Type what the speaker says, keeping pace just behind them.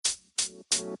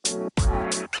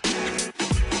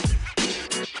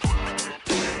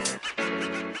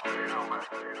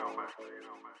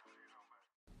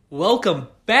Welcome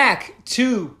back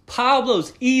to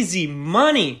Pablo's Easy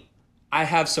Money. I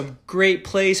have some great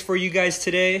plays for you guys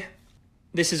today.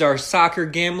 This is our soccer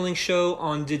gambling show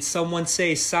on Did Someone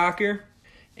Say Soccer?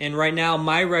 And right now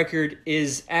my record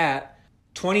is at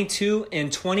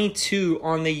 22-22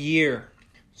 on the year.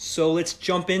 So let's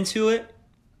jump into it.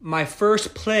 My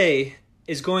first play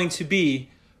is going to be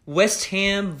West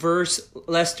Ham versus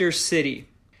Leicester City.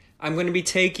 I'm going to be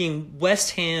taking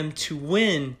West Ham to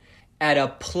win at a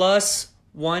plus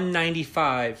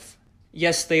 195.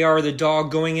 Yes, they are the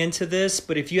dog going into this,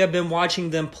 but if you have been watching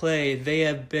them play, they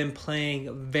have been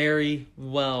playing very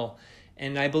well.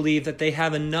 And I believe that they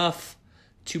have enough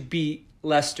to beat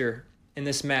Leicester in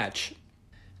this match.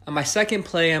 On my second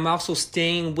play, I'm also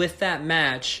staying with that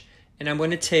match, and I'm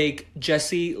going to take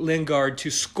Jesse Lingard to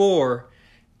score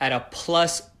at a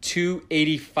plus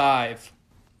 285.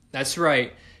 That's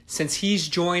right. Since he's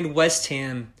joined West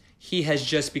Ham, he has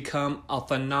just become a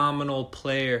phenomenal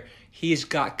player. He's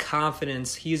got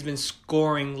confidence. He's been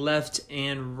scoring left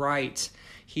and right.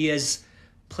 He has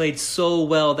played so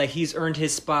well that he's earned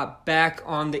his spot back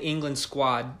on the England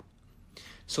squad.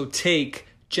 So take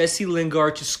Jesse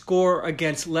Lingard to score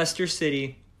against Leicester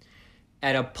City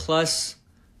at a plus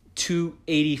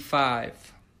 285.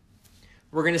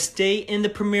 We're going to stay in the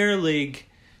Premier League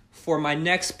for my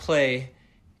next play,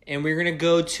 and we're going to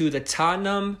go to the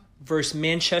Tottenham versus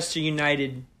Manchester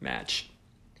United match.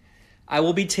 I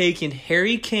will be taking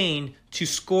Harry Kane to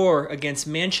score against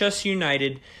Manchester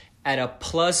United at a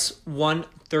plus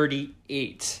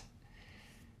 138.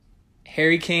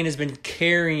 Harry Kane has been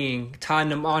carrying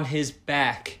Tottenham on his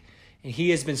back, and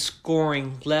he has been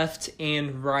scoring left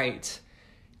and right.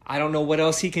 I don't know what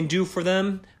else he can do for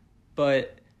them,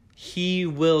 but he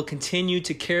will continue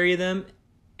to carry them,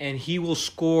 and he will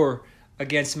score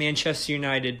against Manchester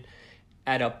United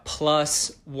at a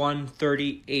plus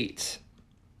 138.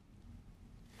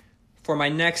 For my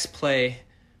next play,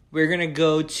 we're going to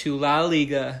go to La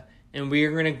Liga, and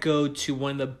we're going to go to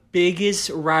one of the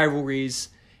biggest rivalries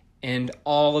in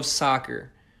all of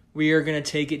soccer. We are going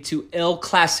to take it to El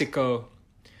Clasico,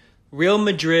 Real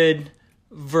Madrid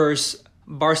versus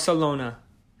Barcelona.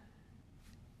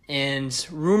 And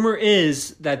rumor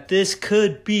is that this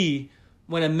could be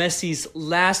one of Messi's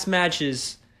last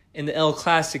matches in the El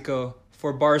Clasico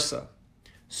for Barca.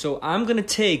 So I'm going to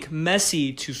take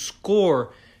Messi to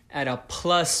score at a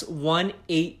plus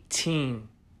 118.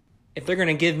 If they're going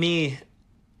to give me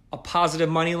a positive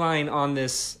money line on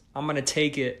this, I'm going to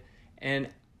take it. And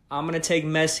I'm going to take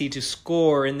Messi to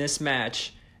score in this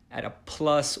match at a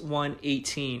plus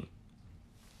 118.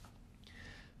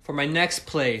 For my next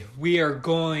play, we are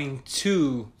going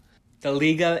to the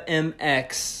Liga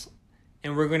MX.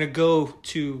 And we're going to go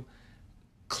to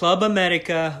Club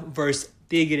America versus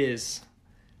Tigres.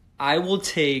 I will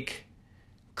take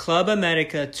Club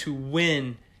America to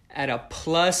win at a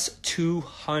plus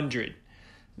 200.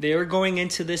 They are going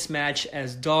into this match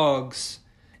as dogs,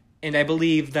 and I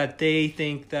believe that they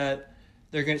think that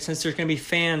since there's going to be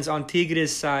fans on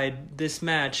Tigres' side this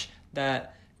match,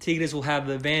 that Tigres will have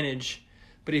the advantage.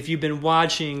 But if you've been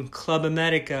watching Club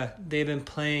America, they've been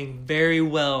playing very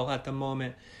well at the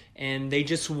moment. And they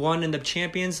just won in the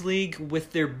Champions League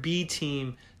with their B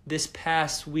team this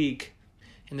past week.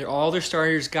 And all their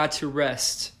starters got to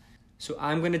rest. So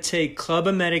I'm going to take Club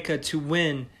America to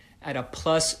win at a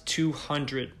plus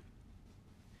 200.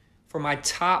 For my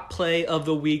top play of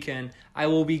the weekend, I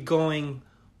will be going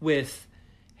with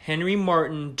Henry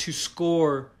Martin to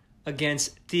score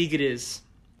against Tigres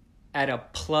at a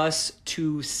plus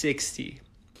 260.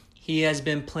 He has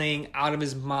been playing out of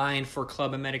his mind for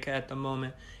Club America at the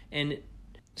moment. And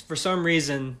for some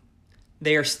reason,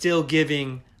 they are still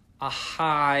giving a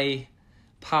high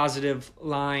positive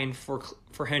line for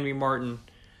Henry Martin.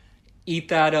 Eat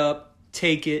that up.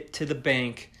 Take it to the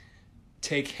bank.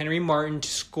 Take Henry Martin to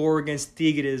score against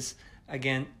Tigres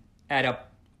again at a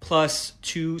plus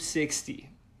 260.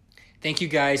 Thank you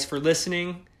guys for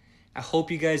listening. I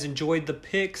hope you guys enjoyed the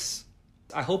picks.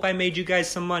 I hope I made you guys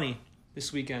some money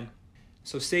this weekend.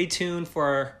 So stay tuned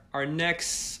for our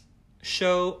next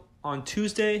show on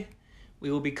Tuesday.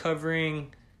 We will be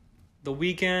covering the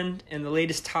weekend and the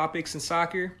latest topics in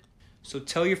soccer. So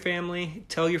tell your family,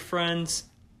 tell your friends.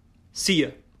 See ya.